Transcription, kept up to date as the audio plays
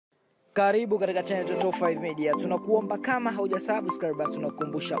Karibu katika channel ya Top 5 Media. Tunakuomba kama haujasubscribe basi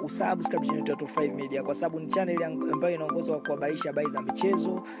tunakukumbusha usubscribe channel ya Top 5 Media kwa sababu ni channel ambayo inaongozwa kwa kuhabarisha habari za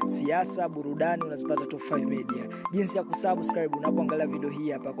michezo, siasa, burudani unazipata Top 5 Media. Jinsi ya kusubscribe unapoangalia video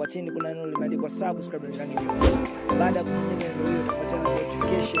hii hapa. Kwa chini kuna neno limeandikwa subscribe na rangi nyekundu. Baada ya kubonyeza neno hilo utafuatana na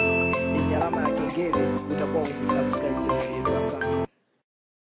notification yenye alama ya kengele, utakuwa umesubscribe channel yetu. Asante.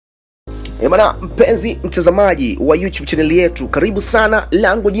 Bana mpenzi mtazamaji wa YouTube channel yetu, karibu sana.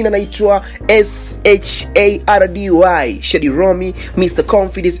 Langu jina naitwa Shady Romy, Mr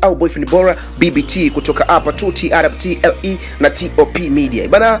Confidence au Boyfriend Bora BBT kutoka hapa tu TRPTLE na TOP Media.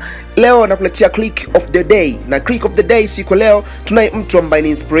 Bana leo nakuletea click of the day. Na click of the day siku leo tunaye mtu ambaye ni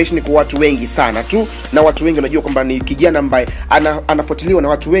inspiration kwa watu wengi sana tu, na watu wengi wanajua kwamba ni kijana ambaye anafuatiliwa na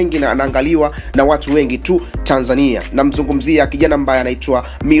watu wengi na anaangaliwa na watu wengi tu Tanzania. Namzungumzia kijana ambaye anaitwa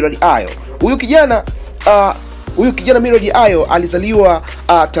Millard. Huyu kijana Millard alizaliwa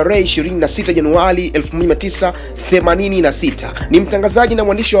tarehe 26 Januari 1986. Ni mtangazaji na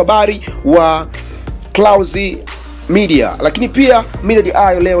mwandishi wa habari wa Clouds Media. Lakini pia Millard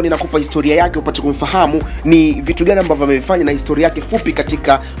leo ninakupa historia yake upate kumfahamu ni vitu gani ambavyo amefanya na historia yake fupi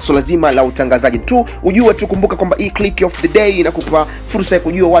katika swala zima la utangazaji tu. Ujue tu, kumbuka kwamba hii click of the day inakupa fursa ya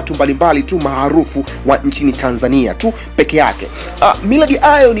kujua watu mbalimbali tu maarufu wa nchini Tanzania tu peke yake. Millard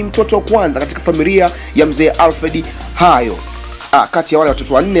ni mtoto wa kwanza katika familia ya mzee Alfred Hayo. Kati ya wale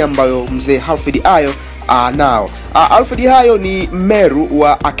watoto wanne ambayo mzee Alfred Hayo nao. Alfred Hayo ni Meru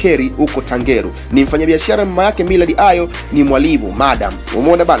wa Akeri huko Tangeru. Ni mfanyabiashara. Mama yake Millard Hayo ni mwalimu, madam.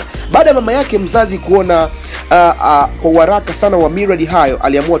 Umeona bana. Baada ya mama yake mzazi kuona kwa haraka sana wa Millard Hayo,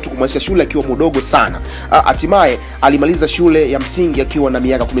 aliamua tu kumwanzisha shule akiwa mdogo sana. Hatimaye alimaliza shule ya msingi akiwa na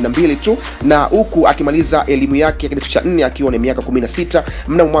miaka 12 tu, na huku akimaliza elimu yake ya kidato cha 4 akiwa na miaka 16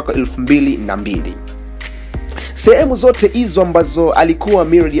 mnamo mwaka 2002. Sehemu zote hizo ambazo alikuwa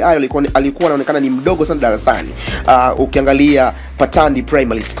Millard alikuwa anaonekana ni mdogo sana darasani. Ukiangalia Patandi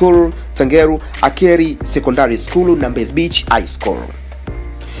Primary School, Tangeru, Akeri Secondary School na Mbezi Beach High School.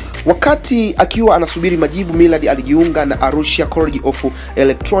 Wakati akiwa anasubiri majibu, Millard alijiunga na Arusha College of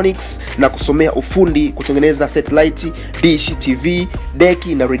Electronics na kusomea ufundi kutengeneza satellite, dish, TV,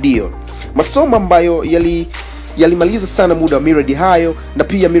 deki na radio. Masomo ambayo yalimaliza sana muda wa Millard Hayo, na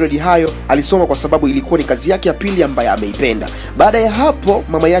pia Millard Hayo alisoma kwa sababu ilikuwa ni kazi yake ya pili ambayo ameipenda. Baada ya hapo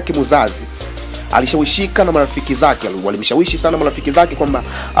mama yake mzazi alishawishika na marafiki zake, walimshawishi sana marafiki zake kwamba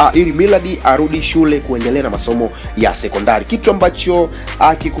ili Millard arudi shule kuendelea na masomo ya sekondari, kitu ambacho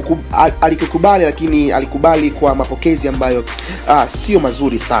alikubali, lakini alikubali kwa mapokezi ambayo sio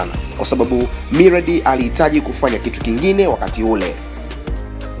mazuri sana, kwa sababu Millard alihitaji kufanya kitu kingine wakati ule.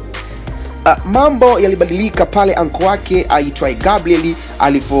 Mambo yalibadilika pale anko wake aitwaye Gabriel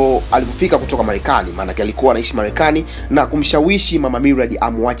alipofika kutoka Marekani. Maana alikuwa anaishi Marekani na kumshawishi mama Millard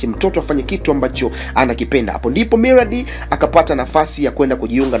amwache mtoto afanye kitu ambacho anakipenda. Hapo ndipo Millard akapata nafasi ya kwenda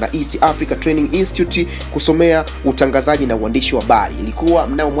kujiunga na East Africa Training Institute kusomea utangazaji na uandishi wa habari. Ilikuwa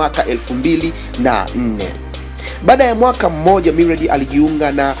mnamo mwaka 2004. Baada ya mwaka mmoja Millard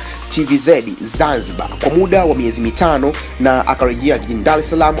alijiunga na TVZ Zanzibar kwa muda wa miezi 5 na akarejea jijini Dar es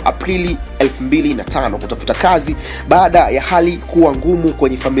Salaam Aprili 2005 kutafuta kazi baada ya hali kuwa ngumu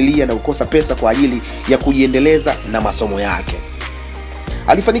kwenye familia na kukosa pesa kwa ajili ya kujiendeleza na masomo yake.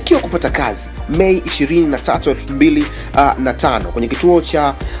 Alifanikiwa kupata kazi Mei 23, 2005 kwenye kituo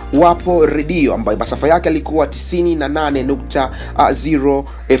cha Wapo Radio ambayo masafa yake alikuwa 98.0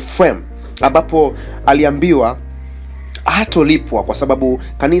 FM, ambapo aliambiwa hatolipwa kwa sababu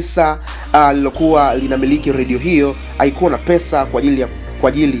kanisa lilokuwa linamiliki radio hiyo haikuwa na pesa kwa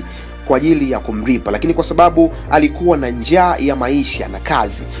ajili ya kumlipa. Lakini kwa sababu alikuwa na njaa ya maisha na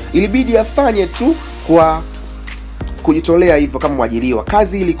kazi, ilibidi afanye tu kwa kujitolea hivyo kama mwajiriwa.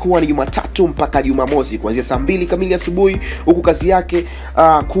 Kazi ilikuwa ni Jumatatu mpaka Jumamosi kuanzia saa 2 kamili asubuhi, huku kazi yake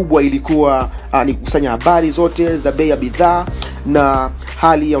kubwa ilikuwa ni kukusanya habari zote za bei ya bidhaa na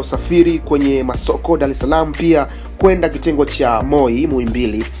hali ya usafiri kwenye masoko Dar es Salaam, pia kwenda kitengo cha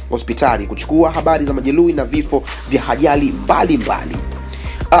Muhimbili hospitali kuchukua habari za majeruhi na vifo vya ajali mbalimbali.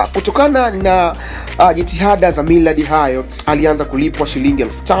 Kutokana na jitihada za Millard Hayo, alianza kulipwa shilingi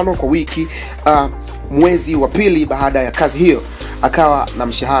 5,000 kwa wiki. Mwezi wa pili baada ya kazi hiyo akawa na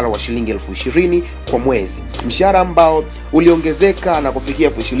mshahara wa shilingi 20,000 kwa mwezi, mshahara ambao uliongezeka na kufikia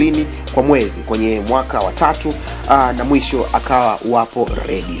 20,000 kwa mwezi kwenye mwaka wa 3, na mwisho akawa Wapo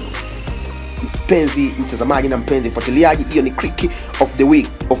Radio. Mpenzi mtazamaji na mpenzi mfuatiliaji, hiyo ni click of the week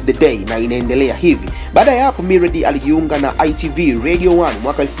of the day na inaendelea hivi. Baada ya hapo Millard alijiunga na ITV Radio 1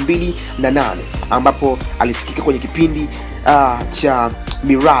 mwaka 2008 ambapo alisikika kwenye kipindi cha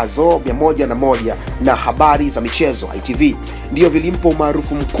Mirazo 101 na habari za michezo ITV ndio vilimpa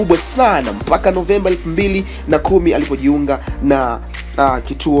umaarufu mkubwa sana mpaka Novemba 2010 alipojiunga na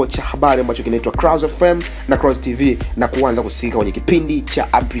kituo cha habari ambacho kinaitwa Clouds FM na Clouds TV na kuanza kusikika kwenye kipindi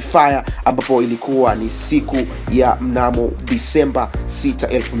cha Amplifier, ambapo ilikuwa ni siku ya mnamo Disemba 6,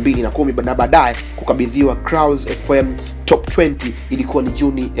 2010 na baadaye kukabidhiwa Clouds FM Top 20 ilikuwa ni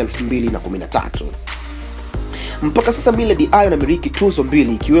Juni 2013. Mpaka sasa Millard anamiliki tuzo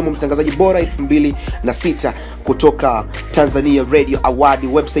 2 ikiwemo mtangazaji bora 2006 kutoka Tanzania Radio Award,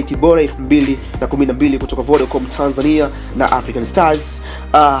 website bora 2012 kutoka Vodacom Tanzania na African Stars,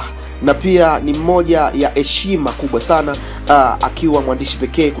 na pia ni mmoja ya heshima kubwa sana akiwa mwandishi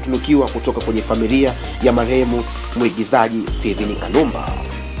pekee kutunukiwa kutoka kwenye familia ya marehemu mwigizaji Steven Kanumba.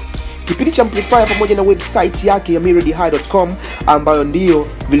 Kipindi cha Amplifier pamoja na website yake ya millardy.com ambayo ndio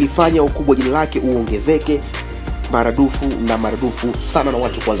vilifanya ukubwa jina lake uongezeke maradufu sana na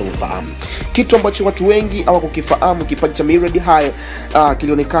watu kuanza kufahamu. Kitu ambacho watu wengi hawakukifahamu, kipaji cha Millard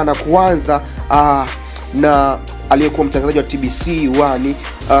kilionekana kuanza na aliyekuwa mtangazaji wa TBC1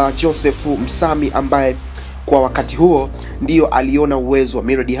 Joseph Msami, ambaye kwa wakati huo ndio aliona uwezo wa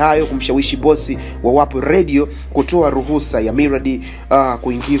Millard kumshawishi bosi wa Wapo Radio kutoa ruhusa ya Millard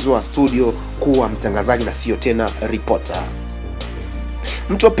kuingizwa studio kuwa mtangazaji na sio tena reporter.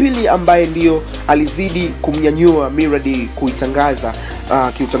 Mtu wa pili ambaye ndio alizidi kumnyanyua Millard kuitangaza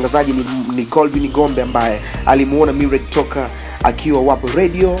kiutangazaji ni Colvin Gombe, ambaye alimuona Millard toka akiwa Wapo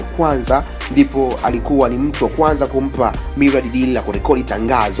Radio kwanza, ndipo alikuwa ni mtu wa kwanza kumpa Millard deal la kurekodi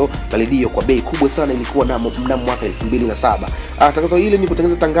tangazo la redio kwa bei kubwa sana. Ilikuwa mnamo mwaka 2007. Tangazo hili ni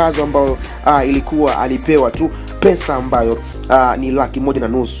kutangaza tangazo ambalo ilikuwa alipewa tu pesa ambayo ni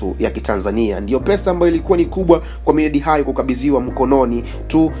 1.5 ya Kitanzania. Ndio pesa ambayo ilikuwa ni kubwa kwa Millard kukabidhiwa mkononi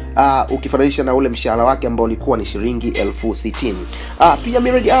tu, ukifananisha na ule mshahara wake ambao ulikuwa ni shilingi 60,000. Pia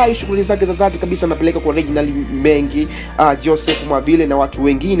Millard shughuli zake za dhati kabisa anapeleka kwa regional mengi, Joseph Mwavile na watu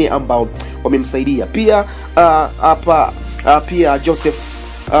wengine ambao wamemsaidia. Pia pia Joseph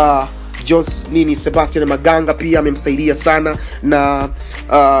Sebastian Maganga pia amemsaidia sana, na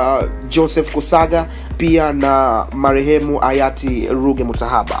Joseph Kusaga pia na marehemu hayati Ruge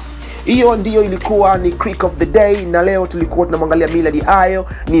Mutahaba. Hiyo ndio ilikuwa ni Click of the Day, na leo tulikuwa tunamwangalia Millard.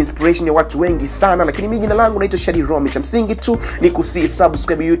 Ni inspiration ya watu wengi sana, lakini mimi jina langu naitwa Shadi Romi. Cha msingi tu ni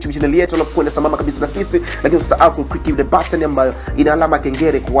subscribe YouTube channel yetu na kwenda sambamba kabisa na sisi, lakini usisahau ku click the button ambayo ina alama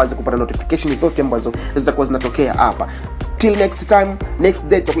kengele kuweza kupata notification zote ambazo zitakuwa zinatokea hapa. Till next time, next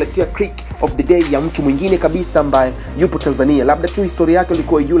day tutakuletea Click of the Day ya mtu mwingine kabisa ambaye yupo Tanzania. Labda tu historia yake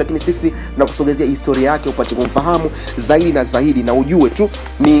ulikuwa juu, lakini sisi tunakusogezea historia yake upate kumfahamu zaidi na zaidi, na ujue tu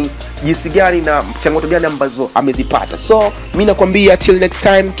ni jinsi gani na changamoto gani ambazo amezipata. So mimi nakwambia till next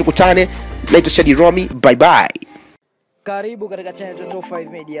time, tukutane. Naitwa Shadi Romi, bye bye. Karibu katika channel ya Top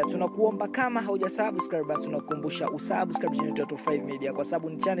 5 Media. Tunakuomba kama haujasubscribe basi tunakukumbusha usubscribe channel ya Top 5 Media, kwa sababu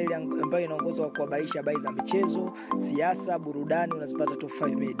ni channel ambayo inaongozwa kwa kuhabarisha habari za michezo, siasa, burudani, unazipata Top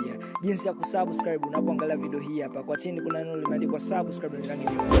 5 Media. Jinsi ya kusubscribe, unapoangalia video hii hapa kwa chini kuna neno limeandikwa subscribe na rangi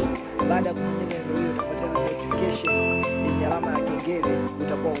nyekundu. Baada ya kubonyeza neno hilo utafuata notification yenye alama ya kengele,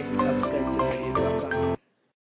 utakuwa umesubscribe channel yetu. Asante.